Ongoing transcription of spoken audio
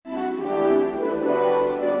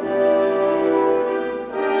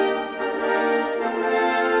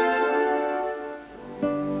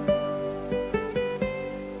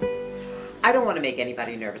to make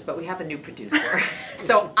anybody nervous, but we have a new producer.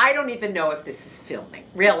 So I don't even know if this is filming,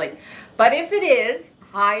 really. But if it is,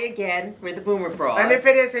 hi again, we're the Boomer Bras. And if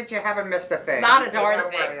it isn't, you haven't missed a thing. Not a darn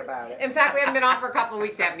Don't thing. worry about it. In fact, we haven't been on for a couple of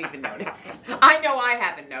weeks, you haven't even noticed. I know I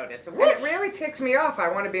haven't noticed. And it really ticks me off. I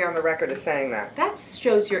want to be on the record as saying that. That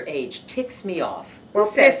shows your age. Ticks me off. Well,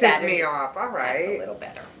 Who says pisses that? me off. All right. That's a little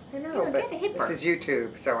better. I know, but get hipper. this is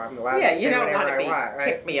YouTube, so I'm allowed Yeah, to say you don't whatever want to be I want, right?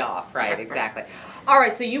 tick me off, right? Exactly. All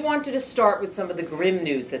right, so you wanted to start with some of the grim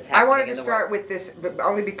news that's happening. I wanted in to the start world. with this, but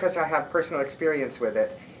only because I have personal experience with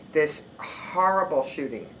it. This horrible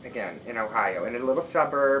shooting again in Ohio, in a little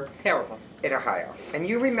suburb. Terrible. In Ohio. And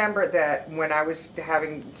you remember that when I was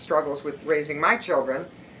having struggles with raising my children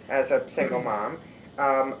as a single mom,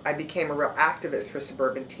 I became a real activist for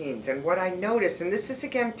suburban teens. And what I noticed, and this is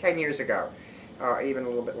again 10 years ago, or even a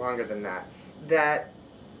little bit longer than that, that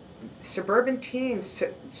suburban teens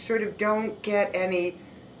sort of don't get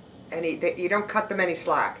you don't cut them any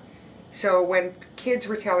slack. So when kids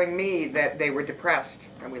were telling me that they were depressed,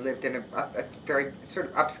 and we lived in a very sort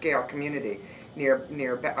of upscale community near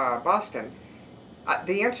Boston,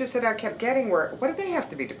 the answers that I kept getting were, what do they have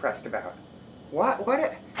to be depressed about?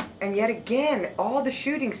 And yet again, all the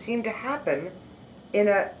shootings seem to happen in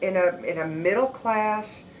a middle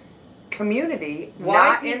class community,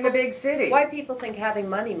 not in the big city. Why people think having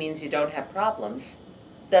money means you don't have problems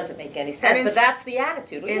doesn't make any sense, but that's the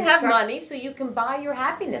attitude. Well, you have money, so you can buy your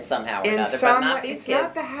happiness somehow or another, but not these kids.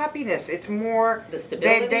 It's not the happiness, it's more the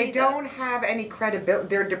stability. They don't have any credibility.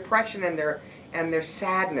 Their depression and their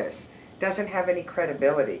sadness doesn't have any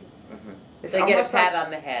credibility. Mm-hmm. They get a pat on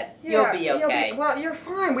the head. You'll be okay. You're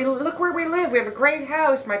fine. Look where we live. We have a great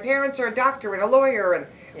house. My parents are a doctor and a lawyer, and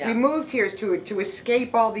we moved here to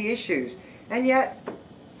escape all the issues. And yet,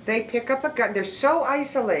 they pick up a gun. They're so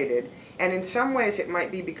isolated, and in some ways it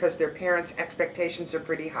might be because their parents' expectations are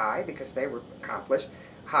pretty high, because they were accomplished,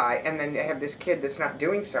 high, and then they have this kid that's not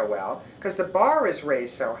doing so well, because the bar is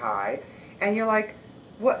raised so high, and you're like,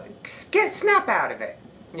 what? Snap out of it.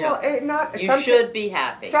 Yeah. Well, you should be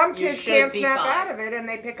happy. Some kids can't snap out of it, and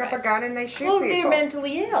they pick up a gun and they shoot people. Well, they're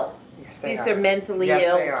mentally ill. Yes, they These are mentally Yes,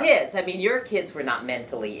 ill they are. kids. I mean, your kids were not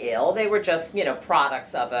mentally ill. They were just,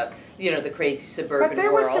 products of the crazy suburban but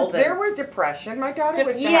there world. There was depression. My daughter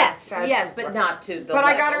was sad. Yes, but not to the But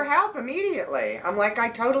I got her help immediately. I'm like, I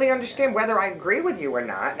totally understand whether I agree with you or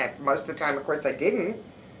not. And most of the time, of course, I didn't.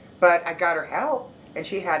 But I got her help. And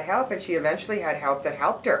she had help, and she eventually had help that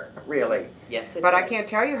helped her, really. Yes, it But did. I can't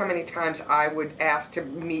tell you how many times I would ask to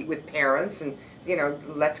meet with parents and,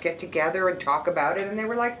 let's get together and talk about it. And they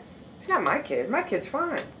were like, it's not my kid. My kid's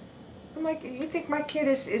fine. I'm like, you think my kid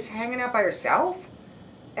is hanging out by herself?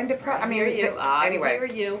 And depressed? I hear you. Anyway. I hear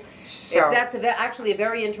you. So, That's actually a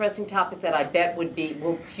very interesting topic that I bet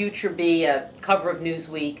will future be a cover of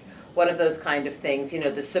Newsweek. One of those kind of things,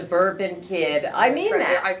 the suburban kid. I mean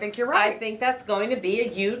that. I think you're right. I think that's going to be a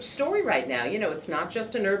huge story right now. It's not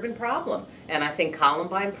just an urban problem. And I think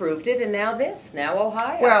Columbine proved it, and now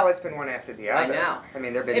Ohio. Well, it's been one after the other. I know. I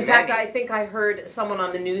mean, there have been In fact, I think I heard someone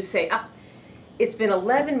on the news say, it's been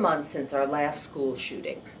 11 months since our last school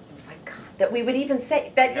shooting. It was like, God, that we would even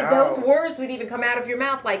say, that those words would even come out of your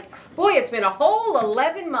mouth. Like, boy, it's been a whole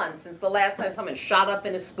 11 months since the last time someone shot up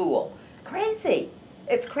in a school. Crazy.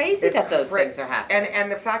 It's crazy that those things are happening.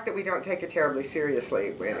 And the fact that we don't take it terribly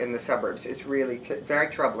seriously in the suburbs is really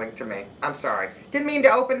very troubling to me. I'm sorry. Didn't mean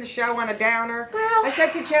to open the show on a downer. Well, I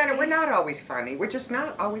said to Janet, we're not always funny. We're just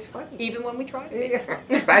not always funny. Even when we try to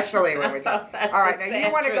be. Especially when we try. That's all right, the now you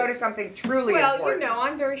sad want to go truth. to something truly Well, important.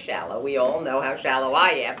 I'm very shallow. We all know how shallow I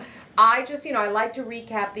am. I just, I like to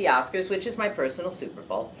recap the Oscars, which is my personal Super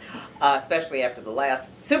Bowl, especially after the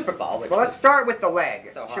last Super Bowl. Which Let's start with the leg.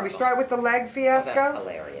 So Should we start with the leg fiasco? That's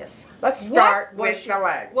hilarious. Let's start with the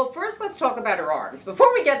leg. Well, first let's talk about her arms.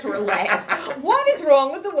 Before we get to her legs, what is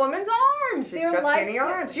wrong with the woman's arms? She's got skinny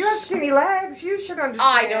arms. You have skinny legs. You should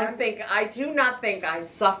understand. I do not think I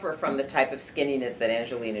suffer from the type of skinniness that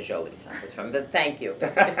Angelina Jolie suffers from. But thank you.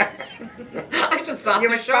 I should stop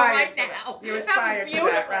the show right now. You aspire to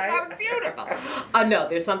that, right? That was beautiful. No,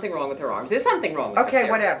 there's something wrong with her arms. There's something wrong with her. Okay,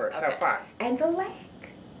 whatever. So fine. And the leg.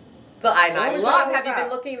 I love, have you been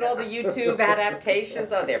looking at all the YouTube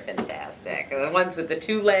adaptations? Oh, they're fantastic. The ones with the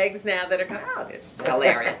two legs now that are, it's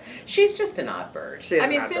hilarious. She's just an odd bird. She is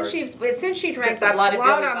an odd bird. Since she drank that the blood of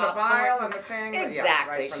blood Billy on the Bob vial Thornton. and the thing.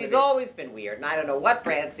 Exactly. Yeah, right She's always been weird, and I don't know what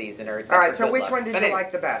brand season her. All right, so which one did you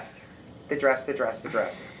like the best? The dress.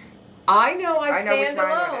 I know I stand which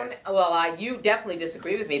mine alone. is. Well, you definitely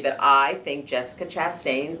disagree with me, but I think Jessica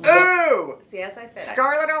Chastain. Ooh! Yes, I said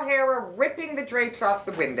Scarlett O'Hara ripping the drapes off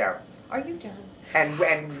the window. Are you done?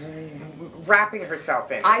 And wrapping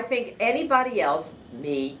herself in it. I think anybody else,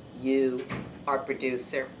 me, you, our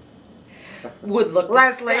producer, would look...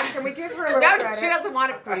 Leslie, can we give her a little no, credit? she doesn't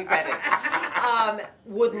want it to be credit.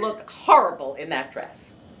 Would look horrible in that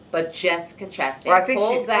dress. But Jessica Chastain Well, I think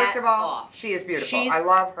pulled she's, that first of all, off. she is beautiful. I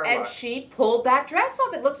love her And look. she pulled that dress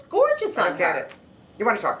off. It looks gorgeous on I her. get it. You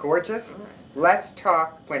want to talk gorgeous? Let's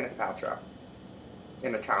talk Gwyneth Paltrow.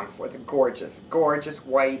 In a Tom Ford. Gorgeous. Gorgeous,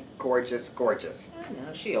 white, gorgeous, gorgeous. I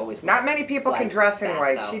know, she always Not looks many people can like dress in that,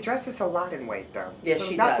 white. though. She dresses a lot in white, though. Yes,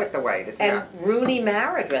 she Not does. with the white, isn't And it? Rooney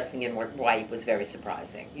Mara dressing in white was very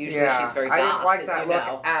surprising. Usually she's very goth, I didn't like as that you look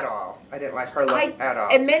know. at all. I didn't like her look at all.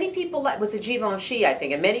 And many people was a Givenchy, I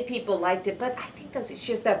think, and many people liked it. But I think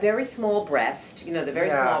she has that very small breast, you know, the very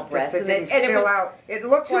small breast, It didn't and it fill was out. It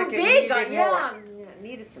looked too like it big. needed more. Yeah, it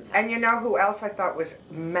needed some help. And you know who else I thought was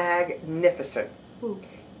magnificent? Who?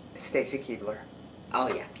 Stacy Keibler. Oh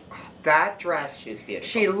yeah, That dress. she was beautiful.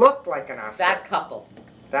 She looked like an Oscar. That couple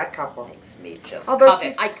That couple. makes me just Although covet.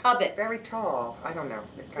 she's I covet. very tall. I don't know.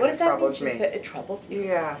 It kind What of does that mean? troubles me. It troubles you.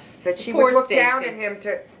 Yes, that she Poor would look Stacey. down at him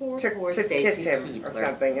to Poor kiss Stacey him or Keibler.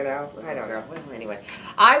 something, you know. I don't know. Well, anyway,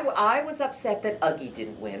 I was upset that Uggy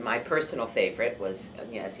didn't win. My personal favorite was,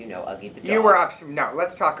 as you know, Uggy the dog. You were upset. No,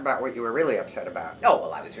 let's talk about what you were really upset about. Oh,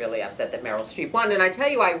 well, I was really upset that Meryl Streep won. And I tell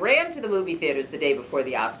you, I ran to the movie theaters the day before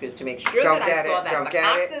the Oscars to make sure Don't that get I saw it. that Don't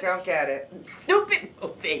get it. Don't get it. stupid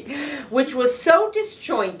movie, which was so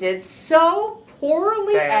disjointed, so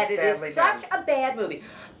poorly edited, badly such done. a bad movie.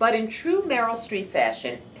 But in true Meryl Streep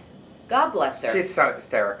fashion, God bless her. She's so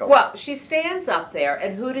hysterical. Well, she stands up there,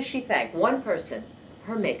 and who does she thank? One person,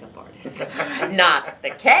 her makeup artist. Not the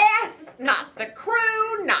cast, not the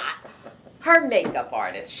crew, not her makeup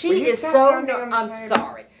artist. Will She you is stop so, pounding on the I'm table?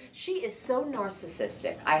 sorry. She is so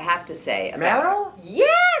narcissistic, I have to say. About Meryl?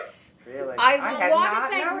 Yes! Really? I had want not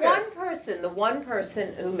to thank noticed. one person, the one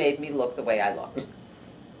person who made me look the way I looked.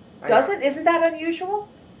 I know. Isn't that unusual?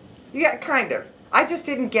 Yeah, kind of. I just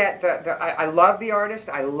didn't get I love the artist.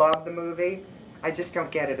 I love the movie. I just don't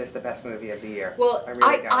get it as the best movie of the year. Well, I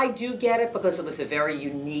really don't. I do get it because it was a very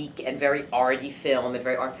unique and very arty film and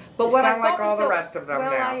very art. But You what sound I thought like all was the so, rest of them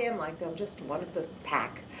well, now. I am like them, just one of the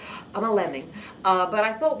pack. I'm a lemming. But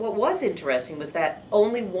I thought what was interesting was that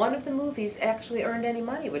only one of the movies actually earned any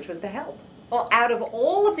money, which was The Help. Well, out of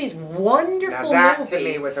all of these wonderful Now that movies, to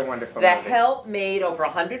me was a wonderful The movie. Help made over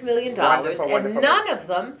 $100 million, Wonderful, and wonderful none of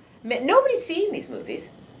them. Nobody's seen these movies.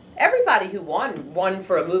 Everybody who won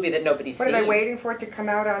for a movie that nobody's What seen. are they waiting for it to come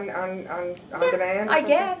out on demand? or I something?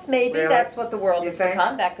 guess maybe Really? that's what the world You has think?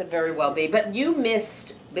 become. That could very well be. But you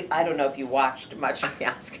missed. I don't know if you watched much of the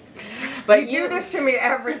Oscars, but You do this to me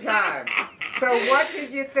every time. So what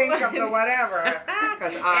did you think of the whatever?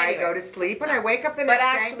 Because I Anyway. go to sleep and I wake up the But next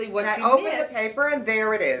actually day what and you I open missed- the paper and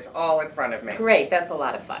there it is, all in front of me. Great, that's a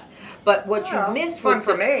lot of fun. But what Well, you missed fun was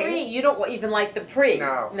for the me. pre. You don't even like the pre.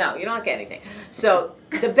 No. you don't like anything. So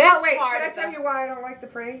the best Oh wait, part can I of tell the, you why I don't like the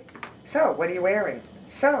pre? So, what are you wearing?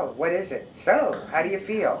 So, what is it? So, how do you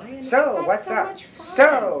feel? Why? So, That's what's so up? much fun.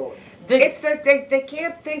 So, The- it's that they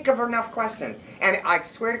can't think of enough questions. And I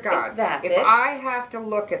swear to God, It's vapid. if I have to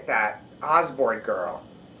look at that Osborne girl,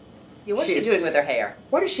 Yeah, what's she she's- doing with her hair?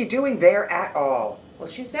 what is she doing there at all? Well,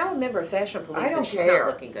 she's now a member of Fashion Police, I don't and she's care. not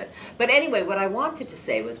looking good. But anyway, what I wanted to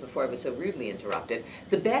say was, before I was so rudely interrupted,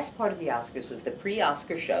 the best part of the Oscars was the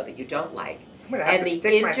pre-Oscar show that you don't like, I'm gonna have and to the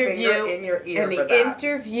stick my finger interview, in your ear and for the that.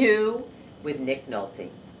 interview with Nick Nolte.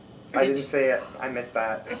 I didn't see it. I missed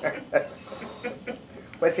that.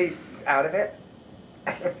 Was he out of it?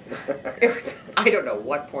 It was, I don't know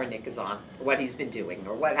what poor Nick is on, what he's been doing,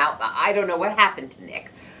 or I don't know what happened to Nick.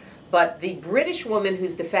 But the British woman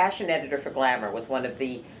who's the fashion editor for Glamour was one of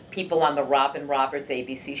the people on the Robin Roberts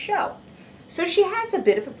ABC show. So she has a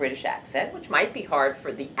bit of a British accent, which might be hard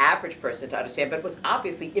for the average person to understand, but it was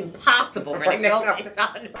obviously impossible for Nick Nolte to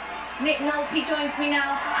understand. Nick Nolte joins me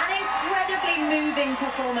now. An incredibly moving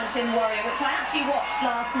performance in Warrior, which I actually watched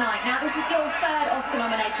last night. Now, this is your third Oscar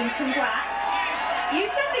nomination. Congrats. You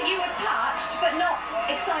said that you were touched, but not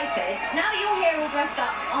excited. Now that you're here all dressed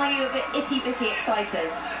up, are you a bit itty-bitty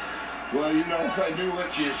excited? Well, you know, if I knew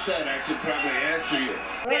what you said, I could probably answer you.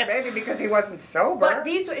 Well, maybe because he wasn't sober.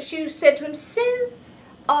 But she said to him, "So,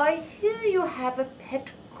 I hear you have a pet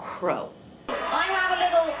crow." I have a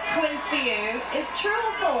little quiz for you. Is true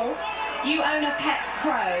or false you own a pet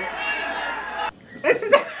crow? This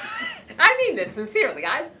is, I mean this sincerely.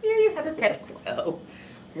 I hear you have a pet crow.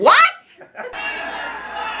 What?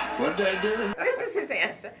 What did I do? This is his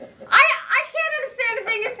answer. I can't understand a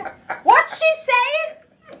thing. Is what's she saying?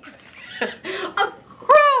 A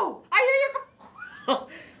crow. I hear you have a crow.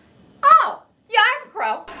 Oh, yeah, I have a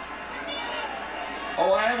crow.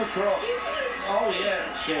 Oh, I have a crow. You do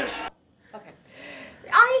kiss. Okay.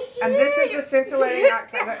 And this is the scintillating.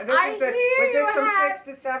 Was this from 6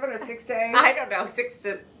 to 7 or 6 to 8? I don't know, 6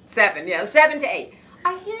 to 7, yeah, 7 to 8.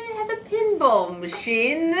 I hear you have a pinball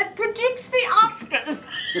machine that predicts the Oscars.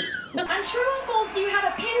 And true or false, you had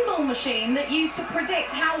a pinball machine that used to predict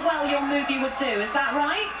how well your movie would do, is that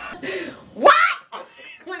right? What?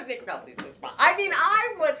 Was Nick Nolte's response. I mean,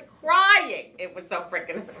 I was crying. It was so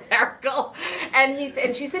freaking hysterical. And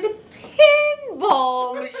she said, a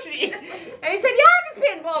pinball machine. And he said, you have a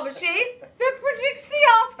pinball machine that predicts the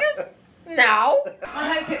Oscars? No.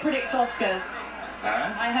 I hope it predicts Oscars.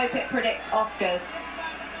 Huh? I hope it predicts Oscars.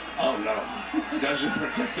 Oh, no. Doesn't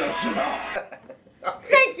predict us at all.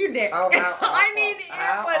 Thank you, Nick. Oh, how awful. I mean, it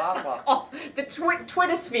How was. awful. Oh, the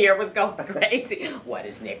Twitter sphere was going crazy. What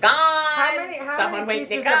is Nick on? Someone wake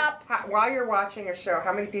Nick up. While you're watching a show,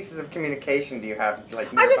 how many pieces of communication do you have, like,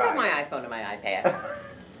 I nearby? just have my iPhone and my iPad,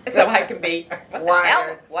 so I can be. What the Wired.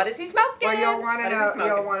 hell? What is he smoking? Well, you'll want What to is he know.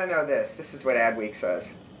 smoking? You'll want to know this. This is what Adweek says.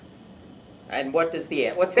 And what's the They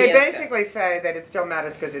answer? basically say that it still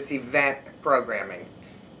matters because it's event programming.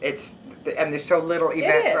 And there's so little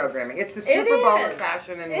event is. programming. It's the Super Bowl of is.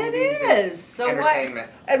 fashion and It movies is. and So entertainment.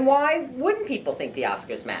 why wouldn't people think the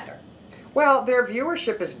Oscars matter? Well, their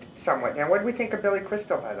viewership is somewhat down. What do we think of Billy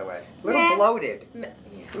Crystal, by the way? A little Meh. bloated, Yeah.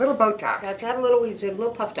 a little Botox. He's a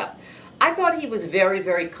little puffed up. I thought he was very,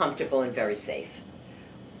 very comfortable and very safe.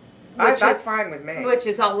 That's fine with me. Which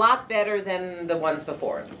is a lot better than the ones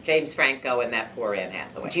before him. James Franco and that poor Anne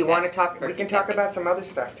Hathaway. Do you want to talk? We Turkey can talk Peppy. about some other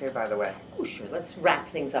stuff too, by the way. Oh, sure. Let's wrap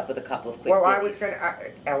things up with a couple of quick Well, I was ditties.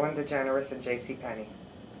 going to Ellen DeGeneres and J.C. Penney.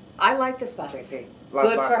 I like the spots. JP.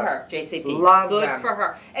 Good for her, JCP. Love good them. for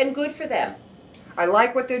her, and good for them. I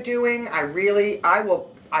like what they're doing.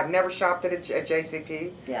 I've never shopped at a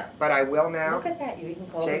JCP. Yeah. But I will now. Look at that. You even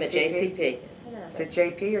call them a JCP? JCP. Is it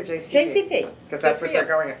JP or JCP? JCP. Because that's Good what for they're you.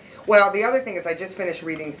 going at. Well, the other thing is I just finished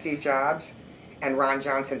reading Steve Jobs, and Ron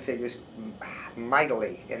Johnson figures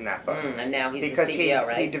mightily in that book. And now he's because the CEO, he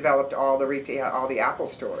right? developed all the Apple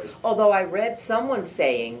stores. Although I read someone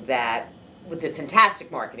saying that with the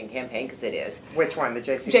fantastic marketing campaign, because it is, Which one? The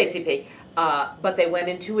JCP? JCP, but they went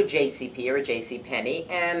into a JCP or a JCPenney,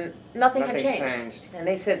 and nothing had Nothing's changed. And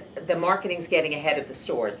they said the marketing's getting ahead of the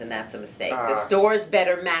stores, and that's a mistake. The Ah. stores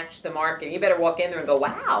better match the marketing. You better walk in there and go,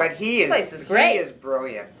 wow, But this place is great. He is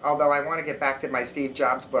brilliant. Although I want to get back to my Steve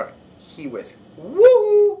Jobs book. He was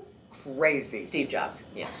woo crazy. Steve Jobs,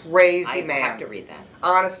 yeah. Crazy I man. have to read that.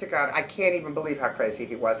 Honest to God, I can't even believe how crazy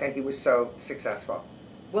he was, and he was so successful.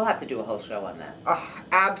 We'll have to do a whole show on that.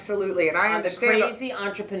 Absolutely, and I On the understand. crazy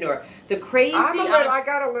entrepreneur. The crazy I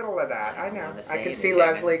got a little of that. I know. wanna say I can it see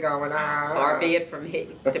again. Leslie going, Far be it from me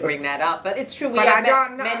to bring that up, but it's true. We But have I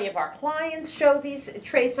don't know. many of our clients show these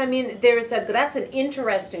traits. I mean, that's an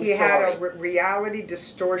interesting He story. had a reality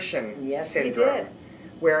distortion Yes, syndrome. he did.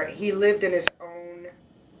 Where he lived in his own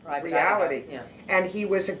Private reality. Yeah. And he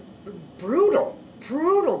was a brutal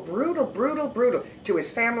to his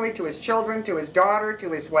family, to his children, to his daughter,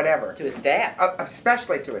 to his whatever. To his staff.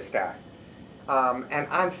 Especially to his staff. And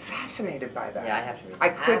I'm fascinated by that. Yeah, I have to read that. I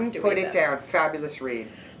couldn't put it that. down. Fabulous read.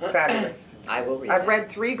 Fabulous. I will read I've that. read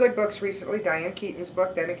 3 good books recently. Diane Keaton's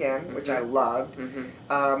book, Then Again, which I loved.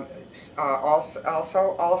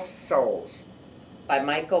 Also, All Souls. By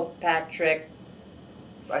Michael Patrick,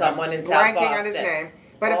 I'm someone in South blanking Boston. on his name.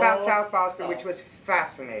 But about All South Boston, Souls. which was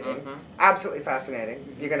fascinating. Mhm. Absolutely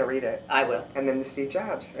fascinating. You're going to read it. I will. And then the Steve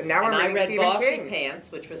Jobs. And now And we're I reading read Stephen Bossy King.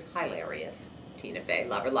 Pants, which was hilarious. Tina Fey,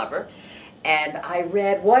 lover. And I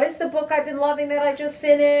read, what is the book I've been loving that I just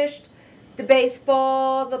finished? The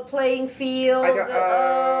baseball, the playing field.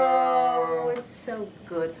 Oh, it's so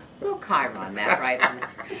good. Little Chiron, that right on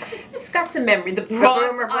that. It's got some memory. The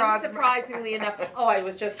Broads, Boomer Broads. unsurprisingly enough. Oh, I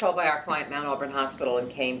was just told by our client, Mount Auburn Hospital in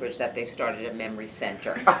Cambridge, that they've started a memory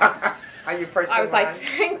center. Are you first in I was line? like,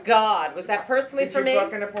 thank God. Was that personally Did for you me?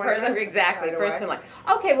 book an appointment Exactly, right first away? in line.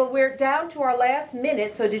 Okay, well, we're down to our last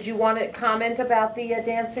minute, so did you want to comment about the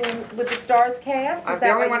Dancing with the Stars cast? Is The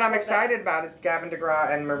that only why one you I'm pulled that? excited about is Gavin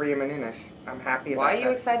DeGraw and Maria Menounos. I'm happy about Why are that. you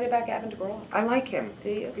excited about Gavin DeGraw? I like him. Do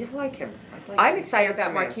you? I like him. I'm excited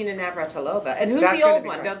about Handsome man. Martina Navratilova. And who's That's the gonna old be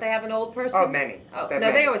one? great. Don't they have an old person? Oh, many. Oh, There are no,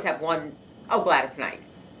 many. they always have one. Oh, Gladys Knight.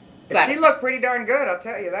 She looked pretty darn good, I'll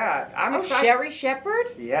tell you that. I'm Oh, excited. Sherry Shepherd?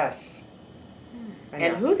 Yes. I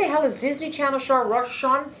And know. who the hell is Disney Channel star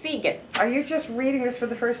Sean Fegan? Are you just reading this for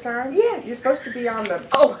the first time? Yes. You're supposed to be on the...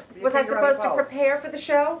 Oh, your was I finger on the supposed to pulse. prepare for the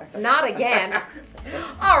show? Not again.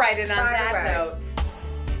 All right, and on By the that way.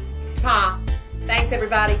 note, Ta. Thanks,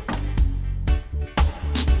 everybody.